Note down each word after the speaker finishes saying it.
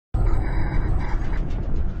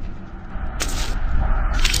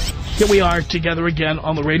Here we are together again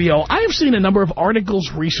on the radio. I have seen a number of articles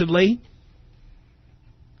recently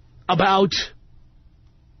about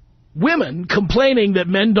women complaining that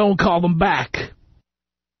men don't call them back.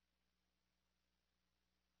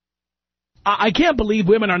 I can't believe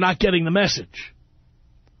women are not getting the message.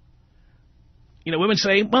 You know, women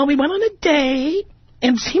say, well, we went on a date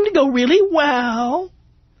and it seemed to go really well.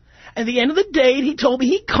 At the end of the date, he told me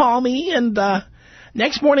he'd call me, and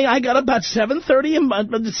next morning I got about 7:30 and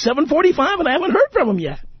 7:45, and I haven't heard from him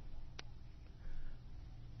yet.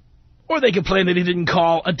 Or they complain that he didn't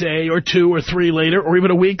call a day or 2 or 3 later, or even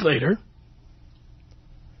a week later.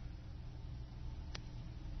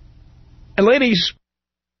 And ladies,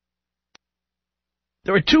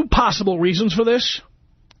 there are 2 possible reasons for this.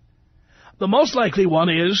 The most likely one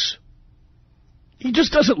is he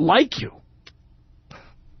just doesn't like you.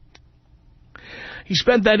 He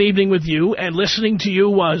spent that evening with you, and listening to you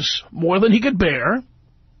was more than he could bear.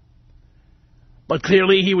 But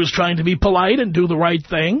clearly he was trying to be polite and do the right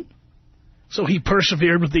thing, so he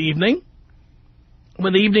persevered with the evening.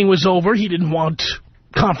 When the evening was over, he didn't want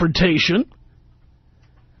confrontation.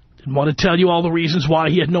 Didn't want to tell you all the reasons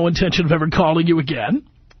why he had no intention of ever calling you again.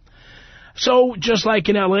 So, just like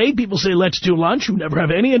in L.A., people say, let's do lunch, who never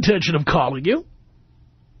have any intention of calling you.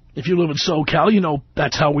 If you live in SoCal, you know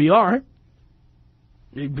that's how we are.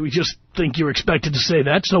 We just think you're expected to say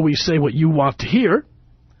that, so we say what you want to hear.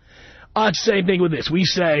 Same thing with this. We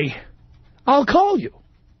say, I'll call you.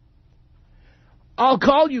 I'll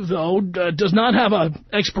call you, though, does not have an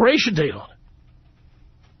expiration date on it.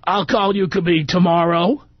 I'll call you could be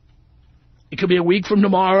tomorrow. It could be a week from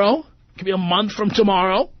tomorrow. It could be a month from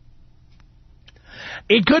tomorrow.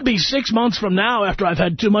 It could be 6 months from now after I've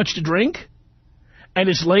had too much to drink, and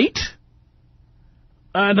it's late.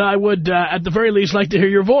 And I would, at the very least, like to hear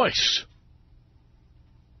your voice.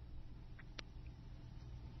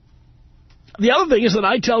 The other thing is that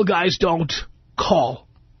I tell guys don't call.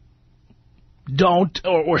 Don't,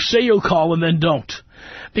 or say you'll call and then don't.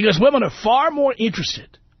 Because women are far more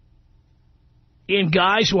interested in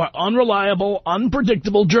guys who are unreliable,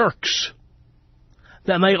 unpredictable jerks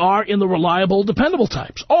than they are in the reliable, dependable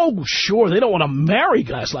types. Oh, sure, they don't want to marry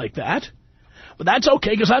guys like that. But that's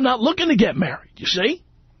okay, because I'm not looking to get married, you see?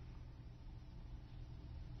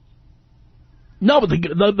 No, but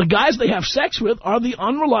the guys they have sex with are the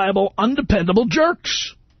unreliable, undependable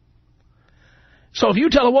jerks. So if you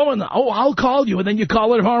tell a woman, oh, I'll call you, and then you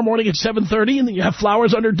call her tomorrow morning at 7:30, and then you have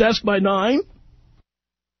flowers on her desk by 9,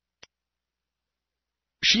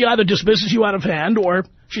 she either dismisses you out of hand, or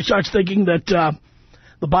she starts thinking that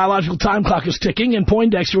the biological time clock is ticking, and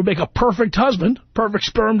Poindexter would make a perfect husband, perfect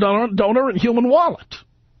sperm donor, and human wallet.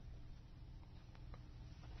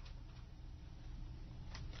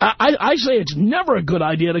 I say it's never a good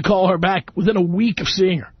idea to call her back within a week of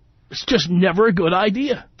seeing her. It's just never a good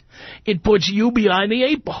idea. It puts you behind the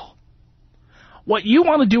 8 ball. What you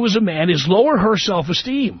want to do as a man is lower her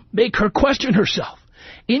self-esteem, make her question herself,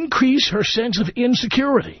 increase her sense of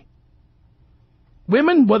insecurity.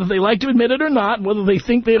 Women, whether they like to admit it or not, whether they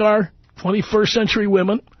think they are 21st century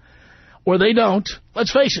women or they don't,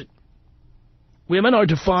 let's face it, women are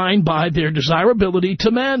defined by their desirability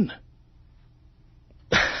to men.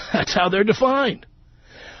 That's how they're defined.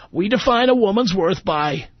 We define a woman's worth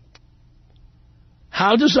by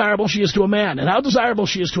how desirable she is to a man. And how desirable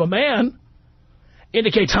she is to a man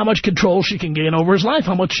indicates how much control she can gain over his life,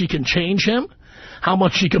 how much she can change him, how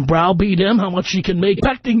much she can browbeat him, how much she can make,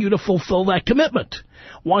 expecting you to fulfill that commitment.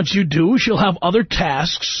 Once you do, she'll have other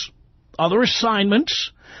tasks, other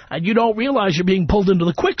assignments, and you don't realize you're being pulled into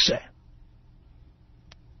the quicksand.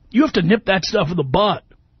 You have to nip that stuff in the bud.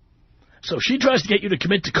 So if she tries to get you to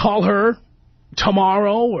commit to call her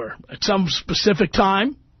tomorrow or at some specific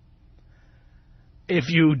time, if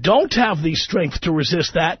you don't have the strength to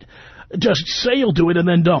resist that, just say you'll do it and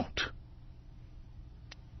then don't.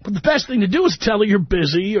 But the best thing to do is tell her you're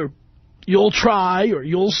busy, or you'll try, or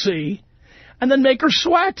you'll see, and then make her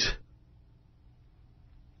sweat.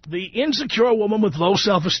 The insecure woman with low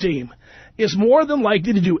self-esteem is more than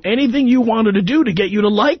likely to do anything you want her to do to get you to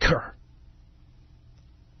like her.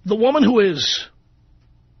 The woman who is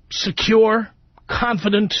secure,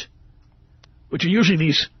 confident, which are usually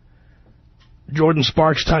these Jordan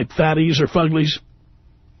Sparks-type fatties or fuglies.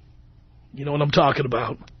 You know what I'm talking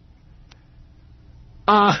about.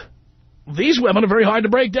 These women are very hard to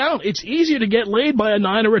break down. It's easier to get laid by a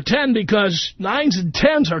 9 or a 10 because 9s and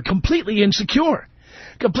 10s are completely insecure,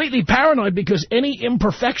 completely paranoid because any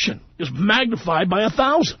imperfection is magnified by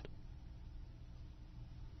 1,000.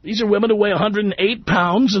 These are women who weigh 108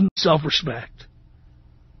 pounds and self-respect.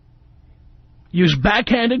 Use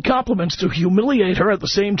backhanded compliments to humiliate her at the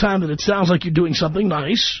same time that it sounds like you're doing something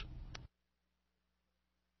nice.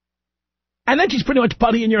 And then she's pretty much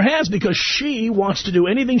putty in your hands because she wants to do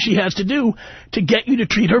anything she has to do to get you to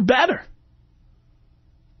treat her better.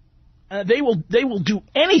 They will do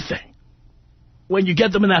anything when you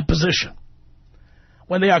get them in that position.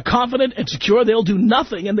 When they are confident and secure, they'll do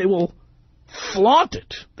nothing and they will flaunt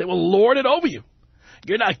it. They will lord it over you.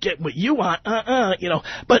 You're not getting what you want, you know.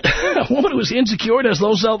 But a woman who's insecure and has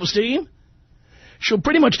low self-esteem, she'll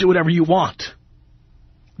pretty much do whatever you want.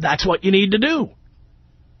 That's what you need to do.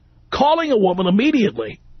 Calling a woman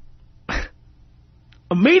immediately,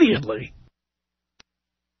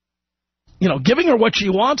 you know, giving her what she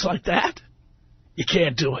wants like that, you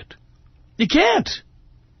can't do it. You can't.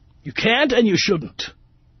 You can't and you shouldn't.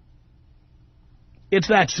 It's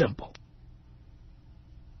that simple.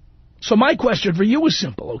 So my question for you is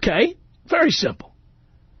simple, okay? Very simple.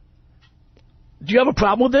 Do you have a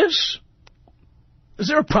problem with this? Is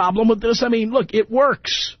there a problem with this? I mean, look, it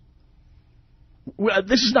works.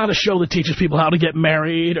 This is not a show that teaches people how to get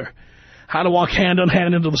married or how to walk hand in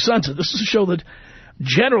hand into the sunset. This is a show that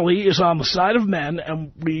generally is on the side of men,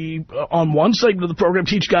 and we, on one segment of the program,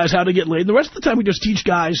 teach guys how to get laid. And the rest of the time, we just teach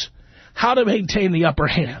guys how to maintain the upper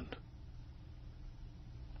hand.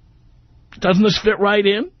 Doesn't this fit right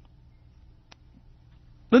in?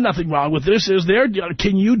 There's nothing wrong with this, is there?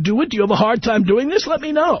 Can you do it? Do you have a hard time doing this? Let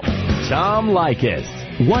me know. Tom Leykis.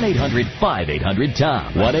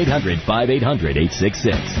 1-800-5800-TOM.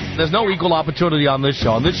 1-800-5800-866. There's no equal opportunity on this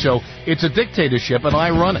show. On this show, it's a dictatorship, and I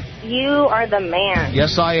run it. You are the man.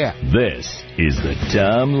 Yes, I am. This is the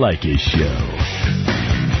Tom Leykis Show.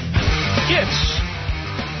 It's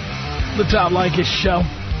the Tom Leykis Show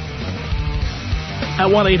at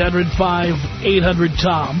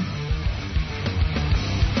 1-800-5800-TOM.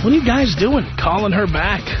 What are you guys doing? Calling her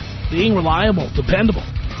back, being reliable, dependable.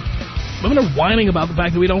 Women are whining about the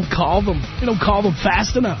fact that we don't call them. We don't call them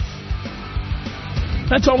fast enough.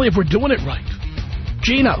 That's only if we're doing it right.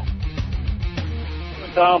 Gino.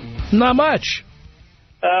 Tom. Not much.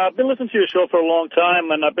 I've been listening to your show for a long time,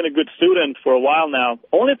 and I've been a good student for a while now.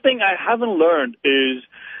 Only thing I haven't learned is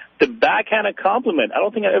the backhanded compliment. I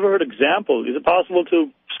don't think I ever heard examples. Is it possible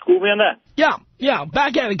to school me on that? Yeah,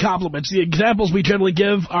 backhanded compliments. The examples we generally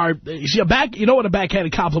give are, you know what a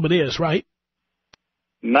backhanded compliment is, right?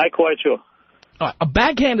 Not quite sure. A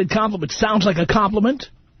backhanded compliment sounds like a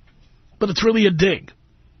compliment, but it's really a dig.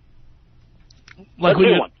 Like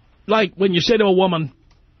when you say to a woman,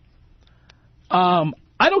 I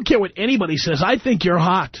don't care what anybody says, I think you're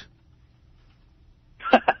hot.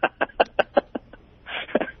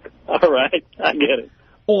 All right, I get it.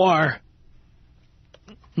 Or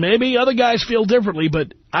maybe other guys feel differently,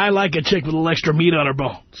 but I like a chick with a little extra meat on her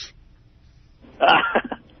bones.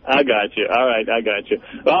 I got you. All right, I got you.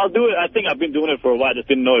 Well, I'll do it. I think I've been doing it for a while. I just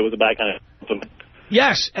didn't know it was a backhand compliment.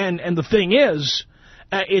 Yes, and the thing is,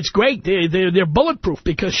 it's great. They're bulletproof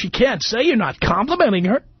because she can't say you're not complimenting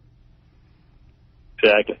her.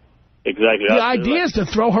 Exactly. The idea is to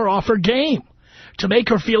throw her off her game, to make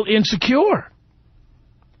her feel insecure.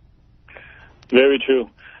 Very true.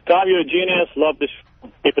 Tom, you're a genius. Love this show.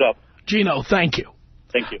 Keep it up. Gino, thank you.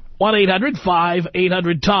 Thank you.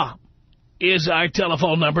 1-800-5800-TOM is our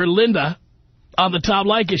telephone number. Linda on the Tom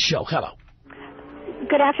Leykis Show. Hello.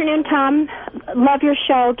 Good afternoon, Tom. Love your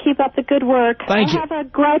show. Keep up the good work. Thank you. I have a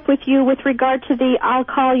gripe with you with regard to the I'll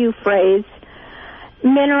call you phrase.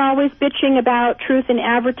 Men are always bitching about truth in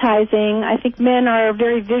advertising. I think men are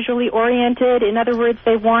very visually oriented. In other words,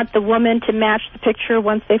 they want the woman to match the picture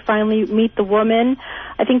once they finally meet the woman.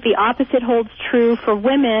 I think the opposite holds true for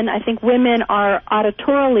women. I think women are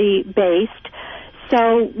auditorily based.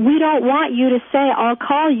 So we don't want you to say, I'll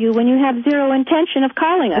call you, when you have zero intention of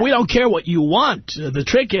calling us. We don't care what you want. The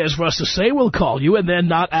trick is for us to say we'll call you and then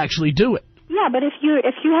not actually do it. Yeah, but if you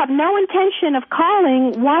have no intention of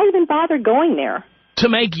calling, why even bother going there? To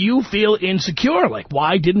make you feel insecure, like,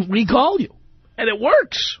 why didn't we call you? And it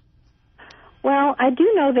works. Well, I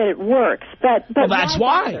do know that it works, but well, that's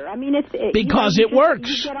why. I mean, because it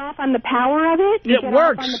works. You get off on the power of it. It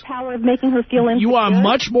works. Off on the power of making her feel insecure. You are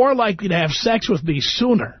much more likely to have sex with me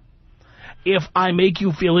sooner if I make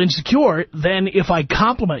you feel insecure than if I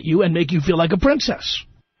compliment you and make you feel like a princess.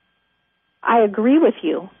 I agree with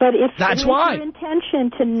you, but if that's it's why. your intention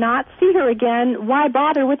to not see her again, why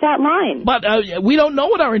bother with that line? But we don't know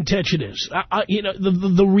what our intention is. You know,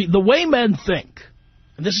 the way men think,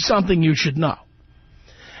 and this is something you should know,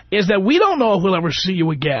 is that we don't know if we'll ever see you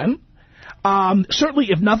again. Certainly,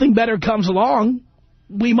 if nothing better comes along,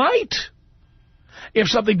 we might. If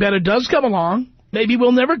something better does come along, maybe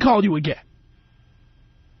we'll never call you again.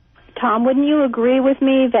 Tom, wouldn't you agree with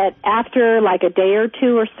me that after like a day or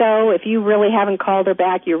two or so, if you really haven't called her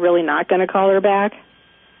back, you're really not going to call her back?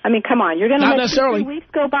 I mean, come on, you're going to let 2 weeks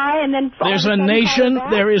go by and then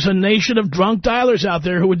there is a nation of drunk dialers out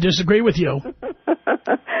there who would disagree with you.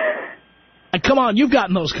 Come on, you've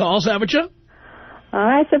gotten those calls, haven't you?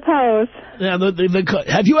 I suppose. Yeah,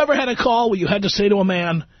 have you ever had a call where you had to say to a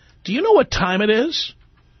man, do you know what time it is?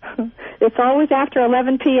 It's always after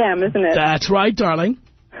 11 p.m., isn't it? That's right, darling.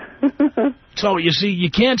 So, you see,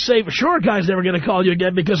 you can't say for sure a guy's never going to call you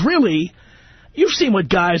again because really, you've seen what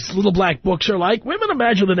guys' little black books are like. Women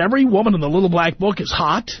imagine that every woman in the little black book is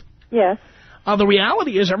hot. Yes. The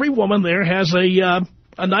reality is every woman there has a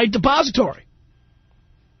night depository.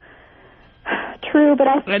 True, but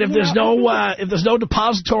and if there's no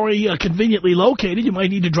depository conveniently located, you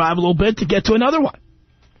might need to drive a little bit to get to another one.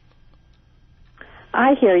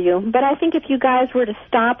 I hear you, but I think if you guys were to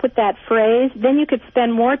stop with that phrase, then you could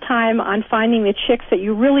spend more time on finding the chicks that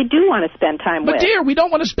you really do want to spend time with. But dear, we don't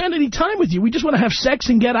want to spend any time with you. We just want to have sex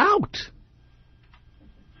and get out.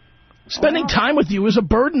 Spending time with you is a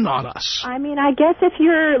burden on us. I mean, I guess if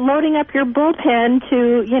you're loading up your bullpen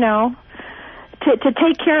to, to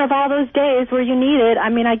take care of all those days where you need it, I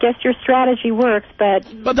mean, I guess your strategy works, but...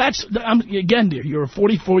 But that's, again, dear, you're a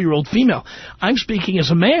 44-year-old female. I'm speaking as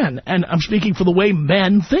a man, and I'm speaking for the way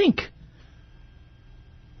men think.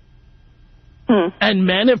 And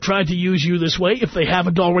men have tried to use you this way if they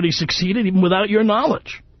haven't already succeeded, even without your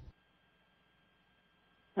knowledge.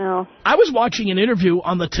 Oh. I was watching an interview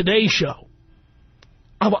on the Today Show.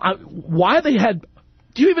 Why they had...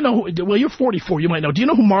 Do you even know who... Well, you're 44, you might know. Do you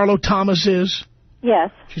know who Marlo Thomas is?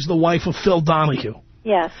 Yes. She's the wife of Phil Donahue.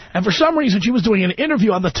 Yes. And for some reason, she was doing an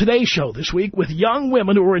interview on the Today Show this week with young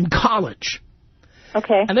women who were in college.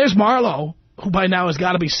 Okay. And there's Marlo, who by now has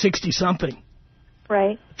got to be 60-something.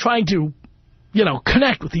 Right. Trying to,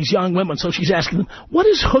 connect with these young women. So she's asking them, what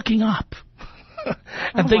is hooking up?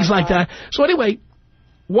 And things like that. So anyway,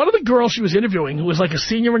 one of the girls she was interviewing, who was like a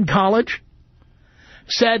senior in college,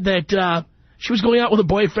 said that she was going out with a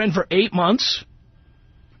boyfriend for 8 months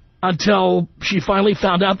until she finally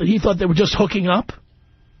found out that he thought they were just hooking up.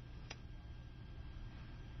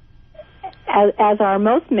 As are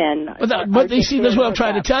most men. But they see, that's what I'm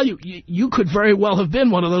trying to tell you. You could very well have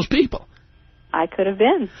been one of those people. I could have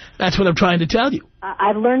been. That's what I'm trying to tell you.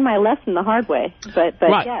 I've learned my lesson the hard way. But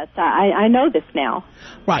right. Yes, I know this now.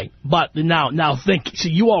 Right. But now think,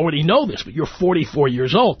 see, you already know this, but you're 44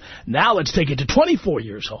 years old. Now let's take it to 24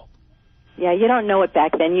 years old. Yeah, you don't know it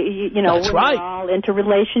back then. You know, That's we're right. all into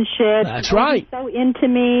relationships. That's right. He's so into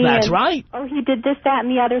me. That's right. Oh, he did this, that, and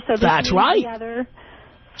the other, so this That's and right. the other.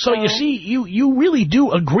 So you see, you really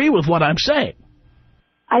do agree with what I'm saying.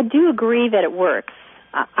 I do agree that it works.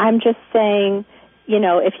 I'm just saying,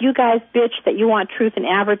 if you guys bitch that you want truth in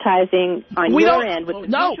advertising on your end with the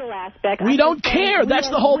visual aspect, we don't care. That's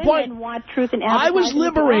the whole point. Want truth in advertising. I was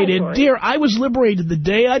liberated, dear. I was liberated the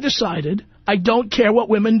day I decided I don't care what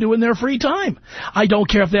women do in their free time. I don't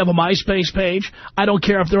care if they have a MySpace page. I don't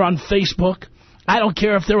care if they're on Facebook. I don't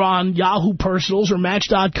care if they're on Yahoo Personals or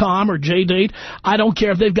Match.com or JDate. I don't care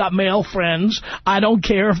if they've got male friends. I don't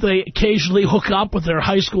care if they occasionally hook up with their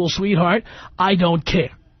high school sweetheart. I don't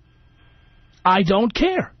care. I don't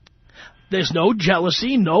care. There's no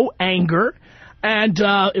jealousy, no anger. And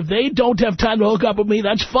if they don't have time to hook up with me,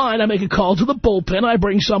 that's fine. I make a call to the bullpen. I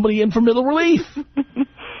bring somebody in for middle relief.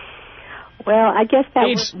 Well, I guess that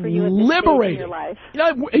works for you at this stage in your life.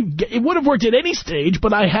 It would have worked at any stage,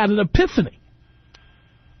 but I had an epiphany.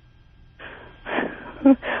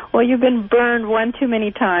 Well, you've been burned one too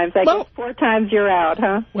many times. I guess 4 times you're out,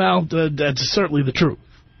 huh? Well, that's certainly the truth.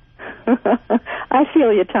 I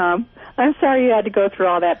feel you, Tom. I'm sorry you had to go through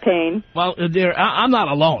all that pain. Well, dear, I'm not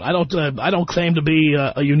alone. I don't claim to be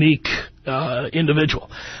a unique individual.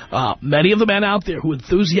 Many of the men out there who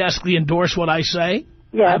enthusiastically endorse what I say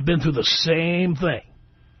have been through the same thing.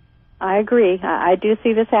 I agree. I do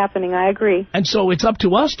see this happening. I agree. And so it's up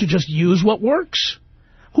to us to just use what works.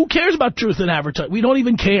 Who cares about truth in advertising? We don't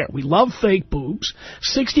even care. We love fake boobs.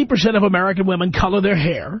 60% of American women color their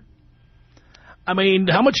hair. I mean,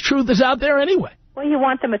 how much truth is out there anyway? Well, you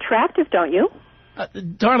want them attractive, don't you?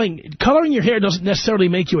 Darling, coloring your hair doesn't necessarily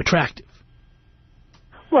make you attractive.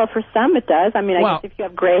 Well, for some it does. I mean, I guess if you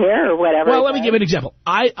have gray hair or whatever. Well, let me give you an example.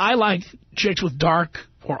 I like chicks with dark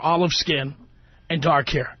or olive skin and dark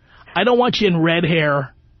hair. I don't want you in red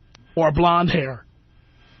hair or blonde hair.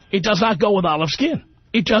 It does not go with olive skin.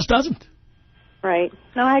 It just doesn't. Right.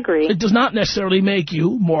 No, I agree. It does not necessarily make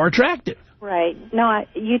you more attractive. Right. No,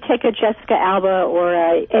 you take a Jessica Alba or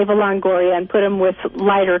a Ava Longoria and put them with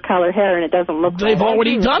lighter color hair and it doesn't look They've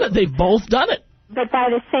already done it. They've both done it. But by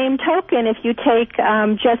the same token, if you take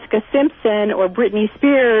Jessica Simpson or Britney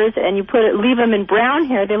Spears and you leave them in brown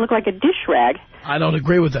hair, they look like a dish rag. I don't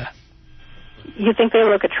agree with that. You think they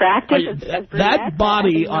look attractive? That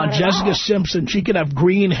body on Jessica Simpson, she could have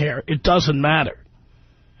green hair. It doesn't matter.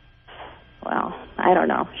 Well, I don't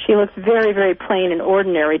know. She looks very, very plain and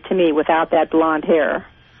ordinary to me without that blonde hair.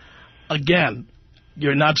 Again,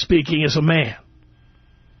 you're not speaking as a man.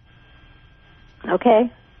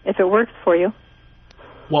 Okay, if it works for you.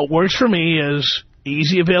 What works for me is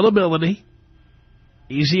easy availability,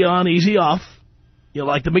 easy on, easy off. You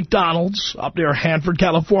like the McDonald's up near Hanford,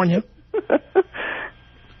 California.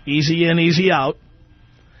 Easy in, easy out.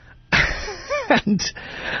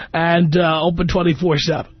 and open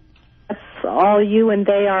 24/7. That's all you and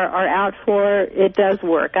they are out for. It does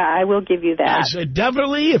work. I will give you that. I said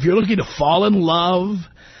definitely, if you're looking to fall in love,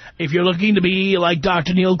 if you're looking to be like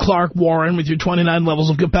Dr. Neil Clark Warren with your 29 levels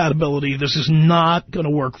of compatibility, this is not going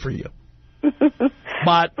to work for you.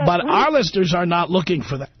 But our listeners are not looking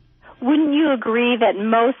for that. Wouldn't you agree that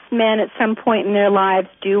most men at some point in their lives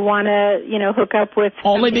do want to, hook up with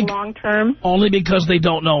something long-term? Only because they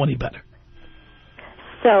don't know any better.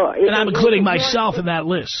 So, and I'm including myself in that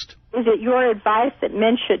list. Is it your advice that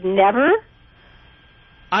men should never?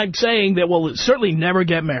 I'm saying that, well, certainly never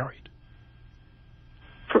get married.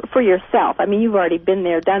 For yourself. I mean, you've already been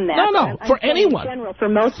there, done that. No, for anyone. In general, for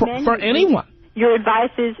most men. For anyone. Your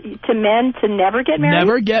advice is to men to never get married?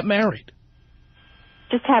 Never get married.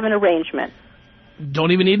 Just have an arrangement.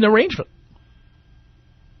 Don't even need an arrangement.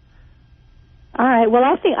 All right. Well,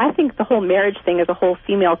 I think the whole marriage thing is a whole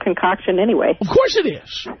female concoction anyway. Of course it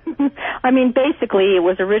is. I mean, basically, it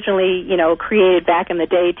was originally, created back in the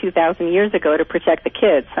day 2,000 years ago to protect the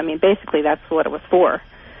kids. I mean, basically, that's what it was for.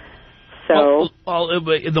 So,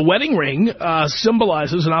 the wedding ring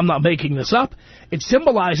symbolizes, and I'm not making this up, it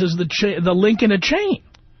symbolizes the link in a chain.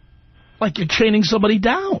 Like you're chaining somebody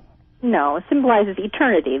down. No, it symbolizes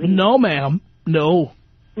eternity. No, ma'am. No.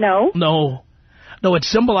 No? No. No, it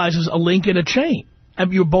symbolizes a link in a chain.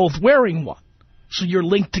 And you're both wearing one. So you're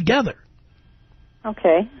linked together.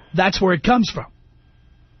 Okay. That's where it comes from.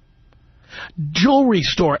 Jewelry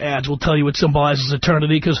store ads will tell you it symbolizes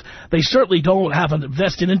eternity because they certainly don't have a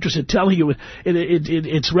vested interest in telling you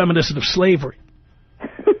it's reminiscent of slavery.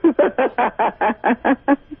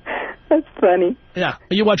 That's funny. Yeah.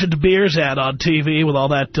 You watch a De Beers ad on TV with all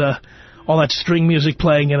that string music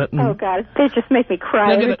playing in it. Oh, God. They just make me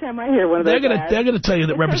cry every time I hear one of those ads. They're going to tell you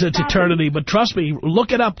that represents eternity, but trust me,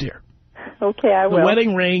 look it up, dear. Okay, I will. The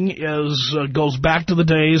wedding ring goes back to the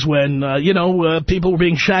days when, people were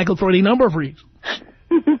being shackled for any number of reasons.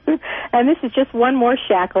 And this is just one more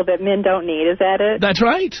shackle that men don't need, is that it? That's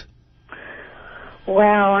right.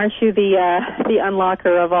 Wow, aren't you the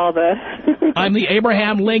unlocker of all the... I'm the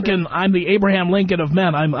Abraham Lincoln. I'm the Abraham Lincoln of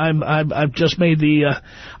men. I've just made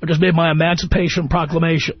my Emancipation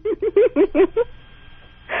Proclamation.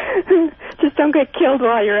 Just don't get killed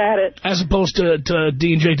while you're at it. As opposed to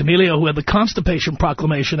Dean J. D'Amelio, who had the Constipation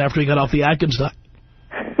Proclamation after he got off the Atkins diet.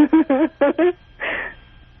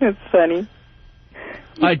 That's funny.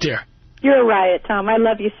 Right, dear. You're a riot, Tom. I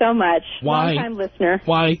love you so much. Why? Long-time listener.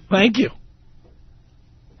 Why? Thank you.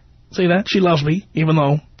 See that? She loves me, even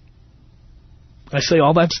though I say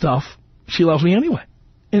all that stuff. She loves me anyway.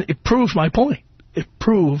 And it proves my point. It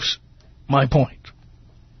proves my point.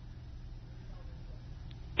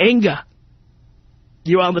 Inga,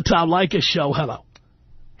 you're on the Tom Leykis Show. Hello.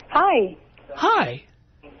 Hi. Hi.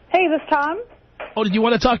 Hey, this is Tom? Oh, did you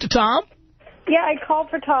want to talk to Tom? Yeah, I called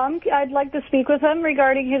for Tom. I'd like to speak with him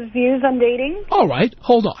regarding his views on dating. All right.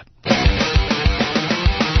 Hold on.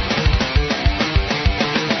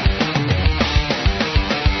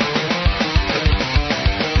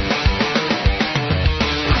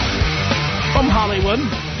 From Hollywood,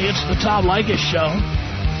 it's the Tom Leykis Show.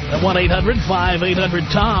 At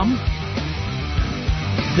 1-800-5800-TOM.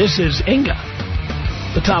 This is Inga,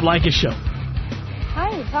 the Tom Leykis Show.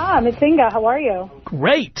 Hi, Tom. It's Inga. How are you?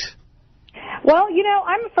 Great. Well,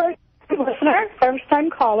 I'm a first-time listener, first-time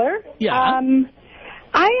caller. Yeah. I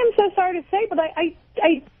am so sorry to say, but I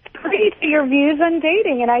agree to your views on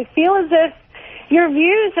dating, and I feel as if your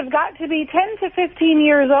views have got to be 10 to 15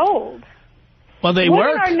 years old. Well, they Women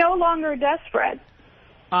work. are no longer desperate.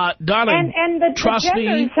 Darling, and the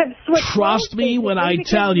trust me when I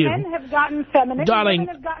tell you, men have gotten feminine, darling,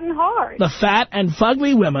 women have gotten hard. The fat and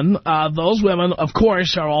fugly women, those women, of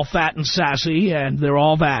course, are all fat and sassy, and they're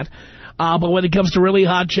all that. But when it comes to really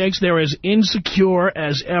hot chicks, they're as insecure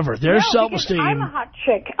as ever. Their self-esteem. I'm a hot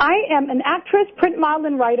chick. I am an actress, print model,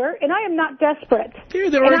 and writer, and I am not desperate.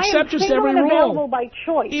 There are exceptions to every rule. By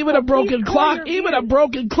choice. Even a broken clock. Even a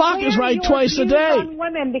broken clock is right twice a day. On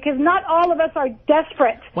women, because not all of us are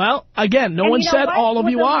desperate. Well, again, no one said all of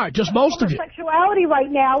you are. Just most of you. Sexuality right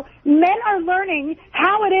now, men are learning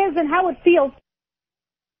how it is and how it feels.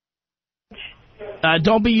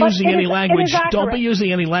 Don't be using any language. Don't be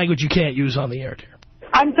using any language you can't use on the air, dear.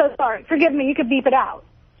 I'm so sorry. Forgive me. You could beep it out.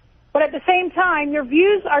 But at the same time, your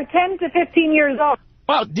views are 10 to 15 years old.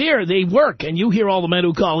 Well, dear, they work. And you hear all the men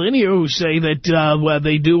who call in here who say that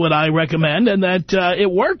they do what I recommend and that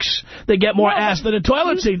it works. They get more ass than a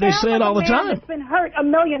toilet seat. They say it all the time. It's been hurt a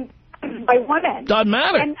million times by women. Doesn't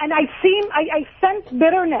matter. And I sense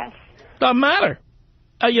bitterness. Doesn't matter.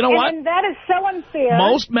 You know what? And that is so unfair.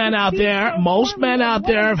 Most men out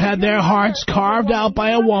there have had their hearts carved out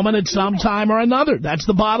by a woman at some time or another. That's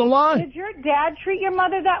the bottom line. Did your dad treat your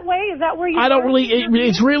mother that way? Is that where you...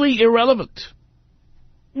 It's really irrelevant.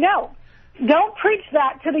 No. Don't preach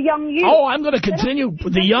that to the young youth. Oh, I'm going to continue.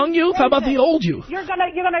 The young youth? How about the old youth? You're gonna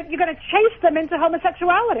chase them into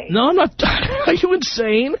homosexuality. No, I'm not. Are you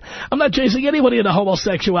insane? I'm not chasing anybody into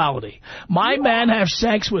homosexuality. My men have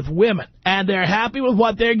sex with women, and they're happy with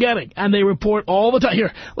what they're getting, and they report all the time.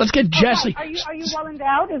 Here, let's get Jesse. Are you well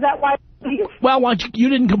endowed? Is that why? Well, you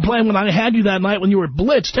didn't complain when I had you that night when you were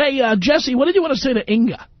blitzed. Hey, Jesse, what did you want to say to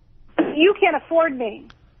Inga? You can't afford me.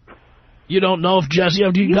 You don't know if Jesse...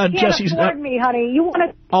 You got Jesse's... afford me, honey. You want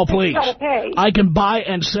to... Oh, please. Pay. I can buy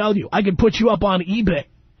and sell you. I can put you up on eBay.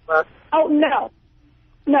 Oh, no.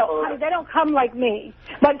 No, honey, they don't come like me.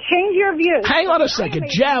 But change your views. Hang on a second.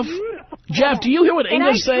 Jeff, do you hear what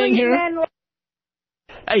Inga's saying here?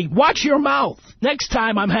 Hey, watch your mouth. Next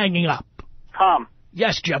time I'm hanging up. Tom.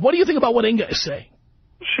 Yes, Jeff. What do you think about what Inga is saying?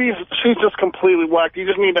 She's just completely whacked. You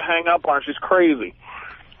just need to hang up on her. She's crazy.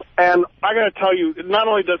 And I got to tell you, not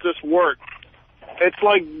only does this work, it's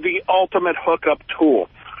like the ultimate hookup tool.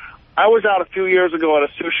 I was out a few years ago at a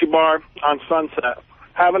sushi bar on Sunset,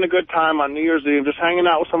 having a good time on New Year's Eve, just hanging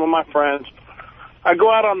out with some of my friends. I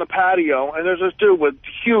go out on the patio, and there's this dude with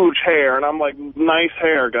huge hair, and I'm like, nice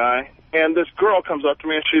hair, guy. And this girl comes up to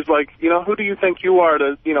me, and she's like, who do you think you are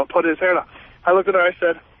to, put his hair down? I looked at her, I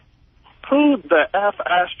said, who the F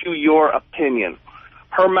asked you your opinion?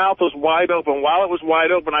 Her mouth was wide open. While it was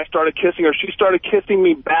wide open, I started kissing her. She started kissing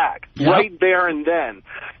me back right there and then.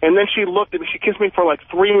 And then she looked at me. She kissed me for like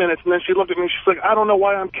 3 minutes, and then she looked at me, and she's like, I don't know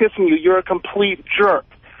why I'm kissing you. You're a complete jerk.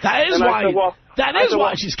 That is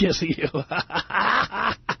why she's kissing you.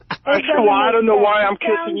 I said, well, I don't know why I'm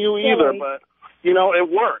kissing you either, but... it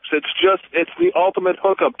works. It's the ultimate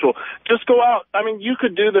hookup tool. Just go out. I mean, you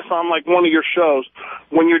could do this on, like, one of your shows.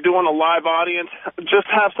 When you're doing a live audience, just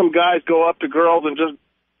have some guys go up to girls and just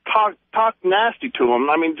talk nasty to them.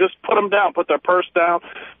 I mean, just put them down, put their purse down,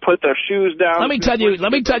 put their shoes down. Let me tell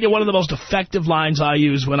you one of the most effective lines I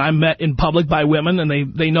use when I'm met in public by women,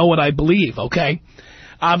 and they know what I believe, okay?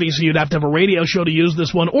 Obviously, you'd have to have a radio show to use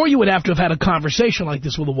this one, or you would have to have had a conversation like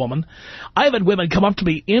this with a woman. I've had women come up to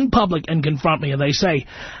me in public and confront me, and they say,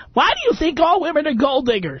 why do you think all women are gold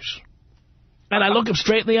diggers? And I look them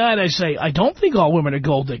straight in the eye, and I say, I don't think all women are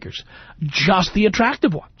gold diggers, just the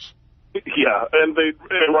attractive ones. Yeah, and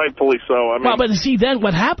rightfully so. I mean, well, but see, then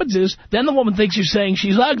what happens is, then the woman thinks you're saying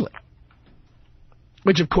she's ugly.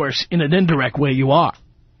 Which, of course, in an indirect way, you are.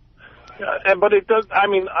 But it does, I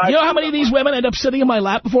mean... You know how many of these women end up sitting in my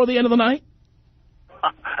lap before the end of the night?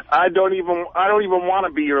 I don't even want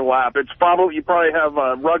to be your lap. You probably have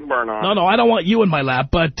a rug burn on. No, I don't want you in my lap.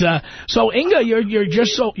 But, so Inga, you're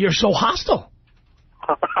so hostile.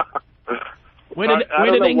 Where did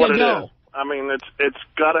Inga go? I mean, it's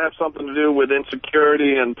got to have something to do with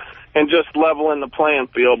insecurity and just leveling the playing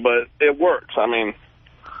field, but it works. I mean...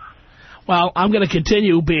 Well, I'm going to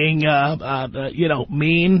continue being,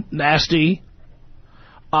 mean, nasty.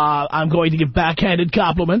 I'm going to give backhanded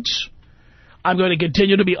compliments. I'm going to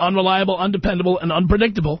continue to be unreliable, undependable, and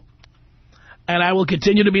unpredictable. And I will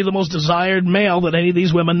continue to be the most desired male that any of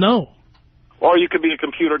these women know. Or you could be a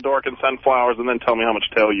computer dork and send flowers and then tell me how much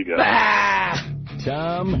tail you get.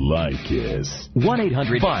 Tom Leykis.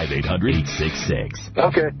 1-800-5800-866.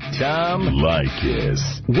 Okay. Tom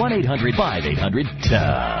Leykis.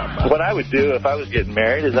 1-800-5800-TOM. What I would do if I was getting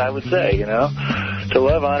married is I would say, to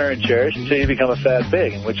love, honor, and cherish until you become a fat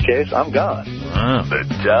pig, in which case I'm gone. The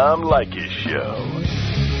Tom Leykis Show.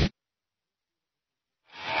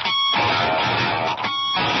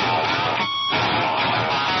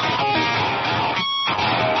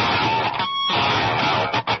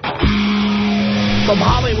 From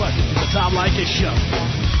Hollywood, the Tom Leykis Show.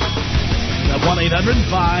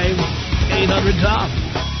 1-800-5800-TOM.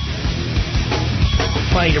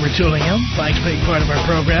 Thank you for tuning in. Thanks for being part of our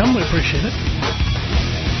program. We appreciate it.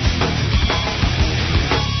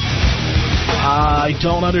 I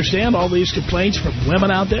don't understand all these complaints from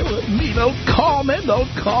women out there. We don't call, men don't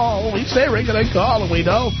call. We say we're going to call, and we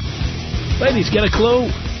don't. Ladies, get a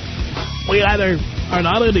clue. We either are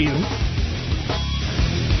not into you,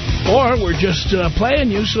 or we're just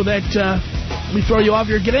playing you so that we throw you off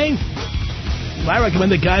your game. I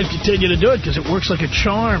recommend that guys continue to do it because it works like a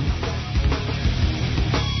charm.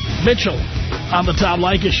 Mitchell on the Tom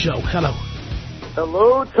Leykis Show. Hello.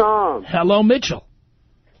 Hello, Tom. Hello, Mitchell.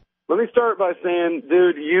 Let me start by saying,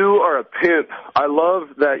 dude, you are a pimp. I love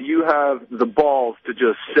that you have the balls to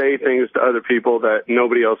just say things to other people that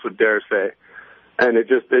nobody else would dare say. And it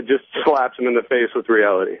just slaps them in the face with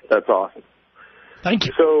reality. That's awesome. Thank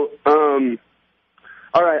you. So,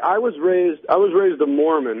 all right, I was raised a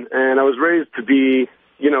Mormon, and I was raised to be,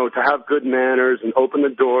 to have good manners and open the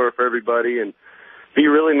door for everybody and be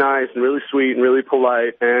really nice and really sweet and really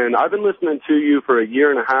polite. And I've been listening to you for a year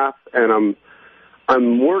and a half, and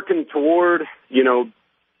I'm working toward,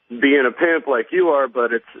 being a pimp like you are,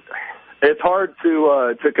 but it's hard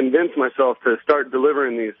to convince myself to start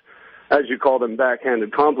delivering these, as you call them,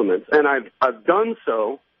 backhanded compliments. And I've done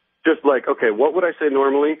so, just like, okay, what would I say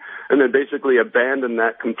normally? And then basically abandon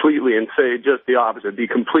that completely and say just the opposite, be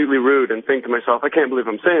completely rude and think to myself, I can't believe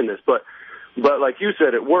I'm saying this. But like you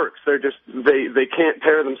said, it works. They're just, they can't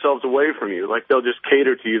tear themselves away from you. Like they'll just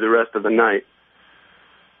cater to you the rest of the night.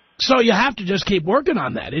 So you have to just keep working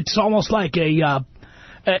on that. It's almost like an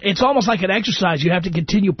exercise. You have to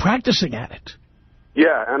continue practicing at it.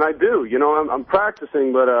 Yeah, and I do. I'm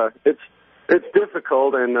practicing, but it's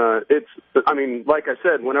difficult, and like I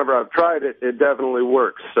said, whenever I've tried it, it definitely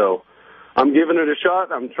works. So I'm giving it a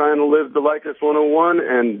shot. I'm trying to live the Leykis 101,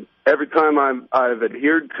 and every time I've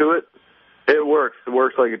adhered to it, it works. It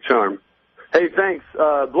works like a charm. Hey, thanks.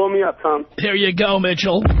 Blow me up, Tom. Here you go,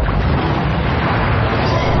 Mitchell.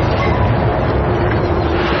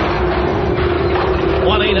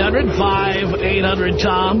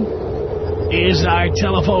 1-800-5800-TOM is our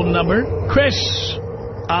telephone number. Chris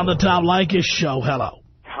on the Tom Leykis Show. Hello.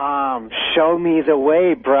 Tom, show me the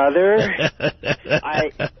way, brother.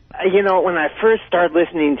 When I first started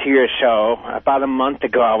listening to your show about a month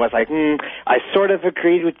ago, I was like, I sort of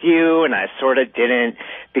agreed with you and I sort of didn't,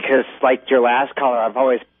 because like your last caller, I've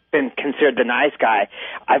always been considered the nice guy.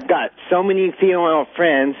 I've got so many female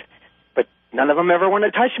friends, none of them ever want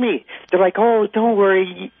to touch me. They're like, oh, don't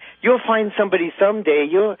worry. You'll find somebody someday.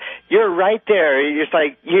 You're right there. You're just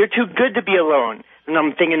like, you're too good to be alone. And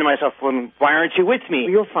I'm thinking to myself, well, why aren't you with me?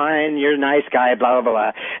 You'll find you're a nice guy, blah, blah,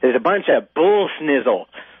 blah. There's a bunch of bull snizzle.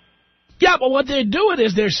 Yeah, but what they're doing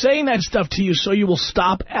is they're saying that stuff to you so you will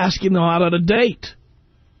stop asking them out on a date.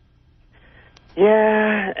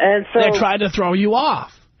 Yeah, and so... They're trying to throw you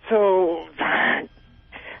off. So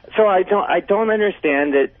I don't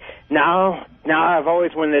understand it. Now I've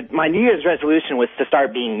always wanted, my New Year's resolution was to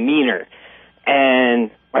start being meaner.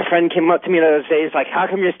 And my friend came up to me the other day, he's like, how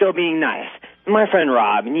come you're still being nice? And my friend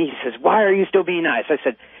Rob, and he says, why are you still being nice? I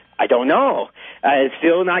said, I don't know. It's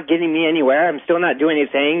still not getting me anywhere. I'm still not doing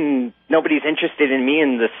anything. Nobody's interested in me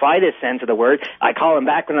in the slightest sense of the word. I call them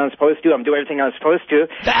back when I'm supposed to. I'm doing everything I'm supposed to.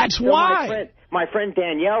 That's so why. My friend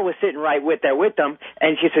Danielle was sitting right with them,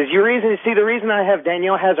 and she says, the reason I have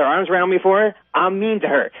Danielle has her arms around me for her, I'm mean to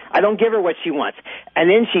her. I don't give her what she wants. And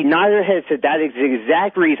then she nodded her head and said, that is the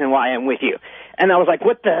exact reason why I'm with you. And I was like,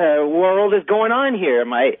 what the world is going on here?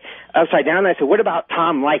 Am I upside down? I said, what about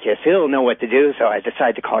Tom Leykis? He'll know what to do. So I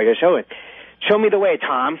decided to call your show and show me the way,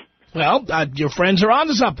 Tom. Well, your friends are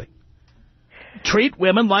onto something. Treat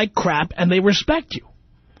women like crap, and they respect you.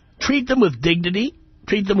 Treat them with dignity.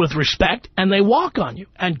 Treat them with respect, and they walk on you.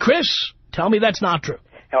 And Chris, tell me that's not true.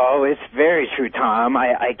 Oh, it's very true, Tom.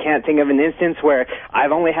 I can't think of an instance where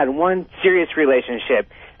I've only had one serious relationship,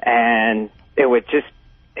 and it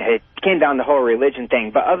came down to the whole religion thing.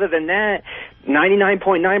 But other than that,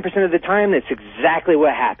 99.9% of the time, that's exactly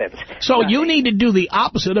what happens. So you need to do the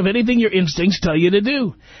opposite of anything your instincts tell you to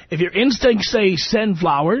do. If your instincts say send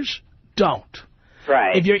flowers, don't.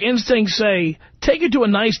 Right. If your instincts say take her to a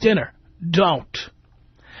nice dinner, don't.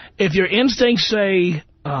 If your instincts say,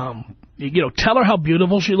 tell her how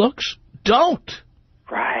beautiful she looks, don't.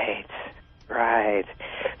 Right.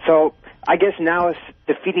 So I guess now it's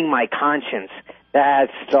defeating my conscience.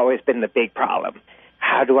 That's always been the big problem.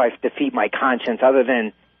 How do I defeat my conscience other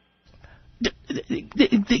than...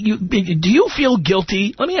 Do you feel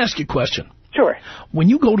guilty? Let me ask you a question. Sure. When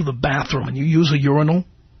you go to the bathroom and you use a urinal,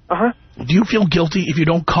 do you feel guilty if you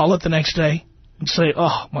don't call it the next day? and say,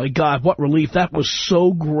 oh, my God, what relief. That was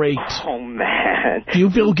so great. Oh, man. Do you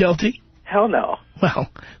feel guilty? Hell no. Well,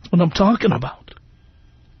 that's what I'm talking about.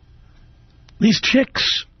 These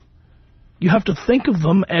chicks, you have to think of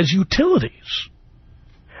them as utilities.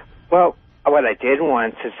 Well, what I did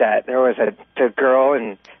once is that there was a girl,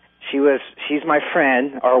 and she's my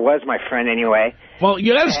friend, or was my friend anyway. Well,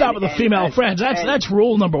 you got to stop with the female friends. That's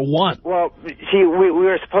rule number one. Well, we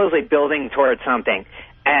were supposedly building towards something.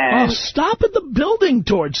 And stop at the building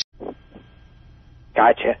towards.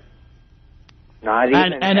 Gotcha. Not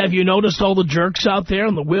even. And have you noticed all the jerks out there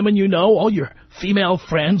and the women you know, all your female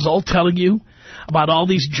friends all telling you about all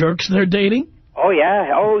these jerks they're dating? Oh,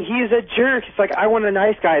 yeah. Oh, he's a jerk. It's like, I want a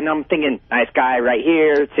nice guy. And I'm thinking, nice guy right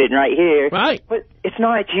here, sitting right here. Right. But it's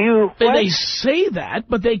not you. They say that,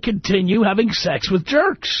 but they continue having sex with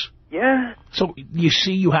jerks. Yeah. So, you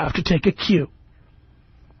see, you have to take a cue.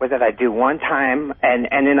 What did I do one time, and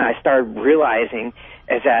then I started realizing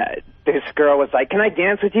is that this girl was like, can I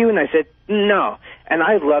dance with you? And I said, no. And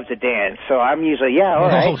I love to dance, so I'm usually, yeah, all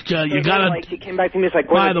right. Oh, you gotta. Like, she came back to me, it's like,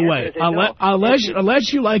 by the way,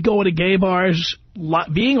 unless you like going to gay bars,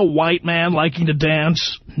 being a white man liking to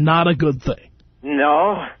dance, not a good thing.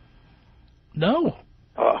 No. No.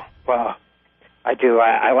 Oh, well, I do.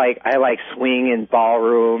 I like swing and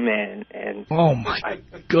ballroom and. Oh my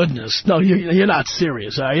goodness! No, you're not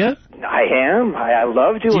serious, are you? I am. I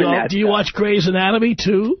love doing that. Do you watch Grey's Anatomy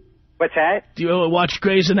too? What's that? Do you watch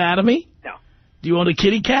Grey's Anatomy? No. Do you own a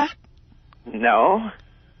kitty cat? No.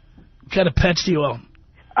 What kind of pets do you own?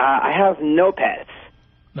 I have no pets.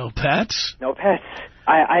 No pets? No pets.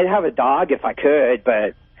 I'd have a dog if I could,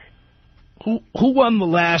 but. Who won the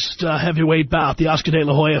last heavyweight bout, the Oscar de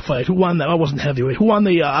la Hoya fight? Who won that? Oh, it wasn't heavyweight. Who won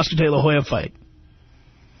the Oscar de la Hoya fight?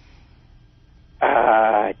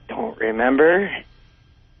 I don't remember.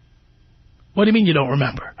 What do you mean you don't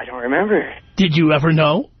remember? I don't remember. Did you ever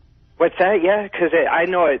know? What's that? Yeah, because I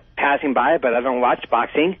know it passing by, but I don't watch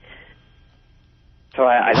boxing. So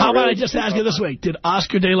I don't. How about I just ask you this way? Did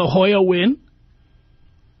Oscar de la Hoya win?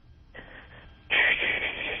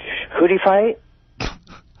 Who'd he fight?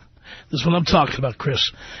 This is what I'm talking about,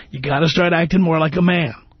 Chris. You got to start acting more like a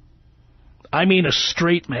man. I mean a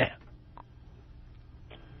straight man.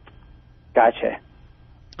 Gotcha.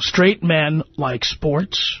 Straight men like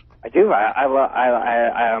sports. I do. I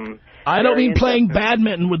don't mean playing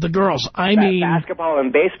badminton with the girls. I mean basketball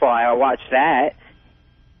and baseball. I watch that.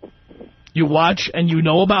 You watch and you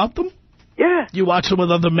know about them? Yeah. You watch them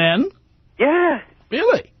with other men? Yeah.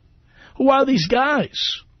 Really? Who are these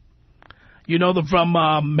guys? You know them from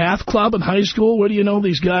math club in high school? Where do you know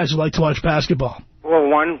these guys who like to watch basketball? Well,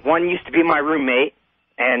 one used to be my roommate,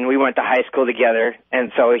 and we went to high school together,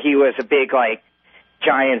 and so he was a big, like,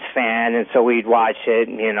 Giants fan, and so we'd watch it,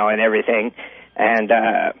 you know, and everything. And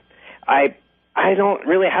I don't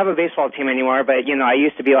really have a baseball team anymore, but, you know, I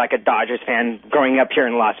used to be like a Dodgers fan growing up here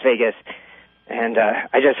in Las Vegas. And I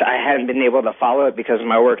hadn't been able to follow it because of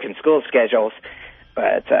my work and school schedules.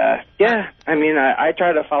 But, yeah, I mean, I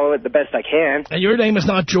try to follow it the best I can. And your name is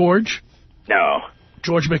not George? No.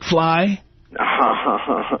 George McFly?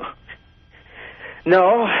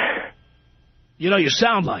 No. You know, you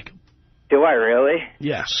sound like him. Do I really?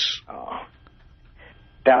 Yes. Oh.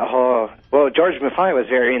 Well, George McFly was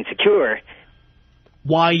very insecure.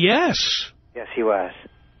 Why, yes. Yes, he was.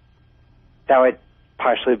 That would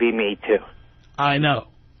partially be me, too. I know.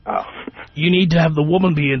 Oh. You need to have the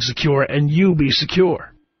woman be insecure and you be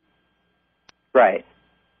secure. Right.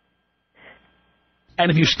 And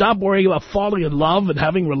if you stop worrying about falling in love and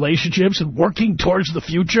having relationships and working towards the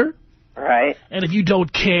future... Right. And if you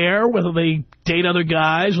don't care whether they date other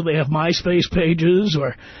guys or they have MySpace pages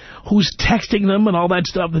or who's texting them and all that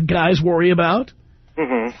stuff that guys worry about...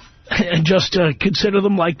 Mm-hmm. And just consider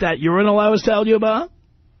them like that urinal I was telling you about...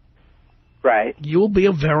 Right. You'll be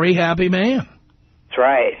a very happy man. That's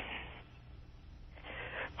right.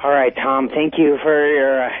 All right, Tom, thank you for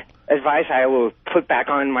your advice. I will put back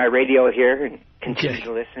on my radio here and continue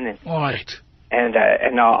to listen. All right. And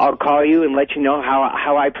I'll call you and let you know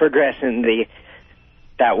how I progress in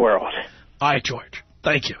that world. All right, George.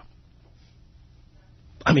 Thank you.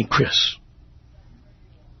 I mean, Chris.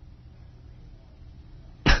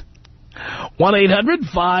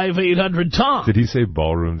 1-800-5800-TOM. Did he say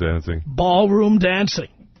ballroom dancing? Ballroom dancing.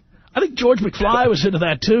 I think George McFly was into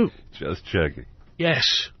that, too. Just checking.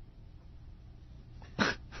 Yes.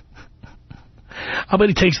 How about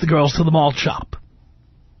he takes the girls to the malt shop,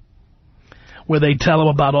 where they tell them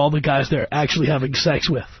about all the guys they're actually having sex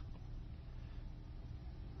with.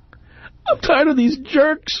 I'm tired of these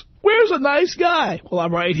jerks. Where's a nice guy? Well,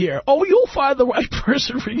 I'm right here. Oh, you'll find the right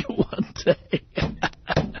person for you one day.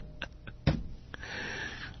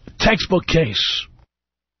 Textbook case.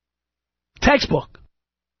 Textbook.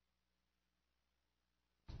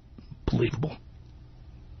 Believable.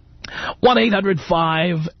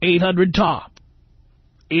 1-800-5800-TOM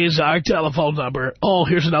is our telephone number. Oh,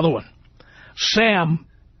 here's another one. Sam,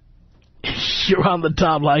 you're on the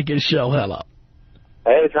Tom Leykis Show. Hello.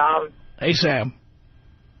 Hey, Tom. Hey, Sam.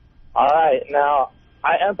 All right. Now,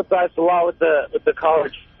 I empathized a lot with the caller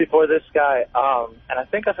before this guy, and I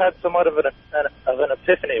think I've had somewhat of an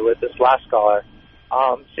epiphany with this last caller.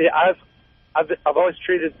 See, I've always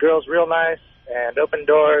treated girls real nice and open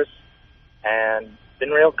doors and been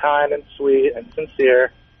real kind and sweet and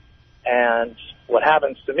sincere. And what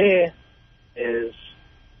happens to me is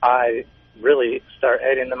I really start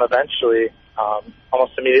hating them eventually,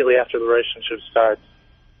 almost immediately after the relationship starts.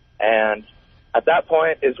 And at that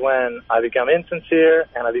point is when I become insincere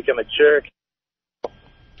and I become a jerk.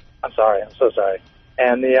 I'm sorry. I'm so sorry.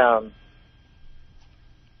 And the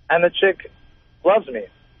chick loves me.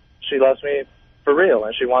 She loves me for real,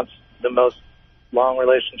 and she wants the most long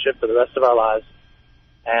relationship for the rest of our lives.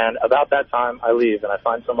 And about that time, I leave and I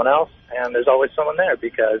find someone else, and there's always someone there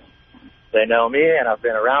because they know me and I've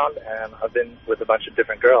been around and I've been with a bunch of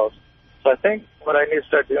different girls. So I think what I need to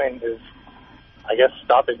start doing is, I guess,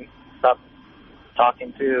 stop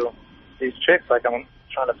talking to these chicks like I'm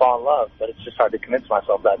trying to fall in love, but it's just hard to convince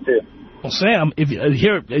myself that too. Well, Sam,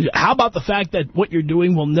 how about the fact that what you're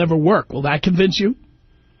doing will never work? Will that convince you?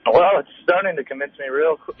 Well, it's starting to convince me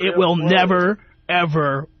real quick. It will never,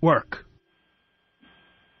 ever work.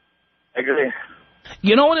 I agree.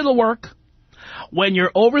 You know when it'll work? When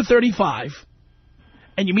you're over 35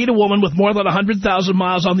 and you meet a woman with more than 100,000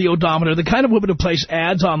 miles on the odometer, the kind of woman who place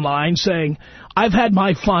ads online saying, I've had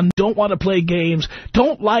my fun, don't want to play games,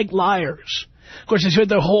 don't like liars. Of course, they spent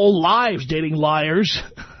their whole lives dating liars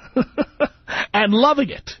and loving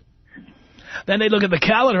it. Then they look at the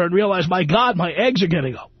calendar and realize, my God, my eggs are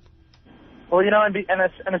getting up. Well, you know, and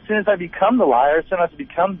as soon as I become the liar, as soon as I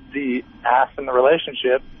become the ass in the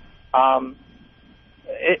relationship,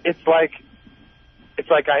 it's like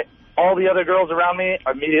all the other girls around me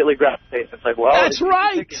immediately gravitate. It's like, well, that's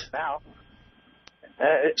right. Now.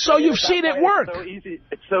 So you've seen it work.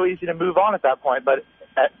 It's so easy to move on at that point, but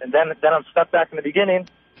and then I'm stuck back in the beginning,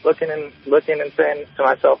 looking and saying to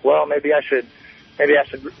myself, well, maybe I should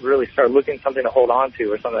really start looking something to hold on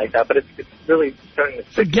to or something like that. But it's really starting to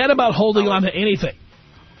forget about holding on to anything.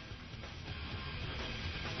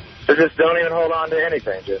 So just don't even hold on to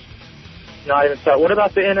anything. Just not even start. What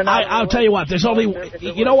about the in and out? I'll tell you what. There's only,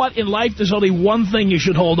 you know what? In life, there's only one thing you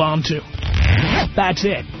should hold on to. That's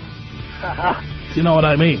it. You know what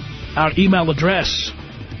I mean? Our email address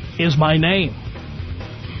is my name.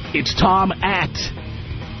 It's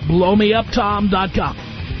Tom@blowmeuptom.com.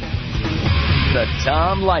 The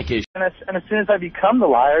Tom Leykis. And as soon as I become the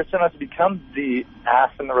liar, as soon as I become the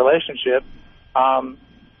ass in the relationship,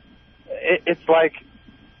 it's like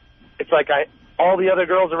all the other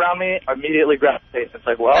girls around me immediately gravitate. It's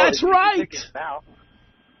like, well, that's right. Now.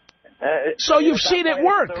 So you've seen it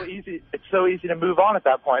work. It's so easy to move on at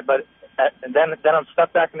that point, but and then I'm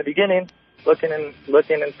stuck back in the beginning, looking and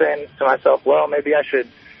saying to myself, well, maybe I should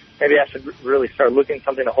really start looking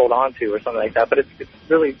something to hold on to or something like that. But it's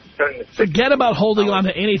really starting to forget about holding on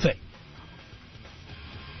to anything.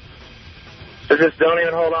 So just don't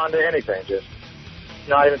even hold on to anything. Just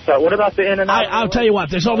not even start. What about the in and out? I'll tell you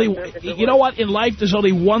what. There's only, you know what? In life, there's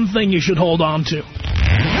only one thing you should hold on to.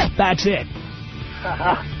 That's it.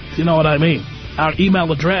 You know what I mean? Our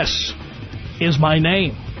email address is my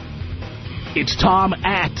name. It's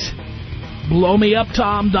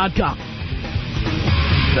Tom@blowmeuptom.com.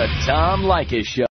 The Tom Leykis Show.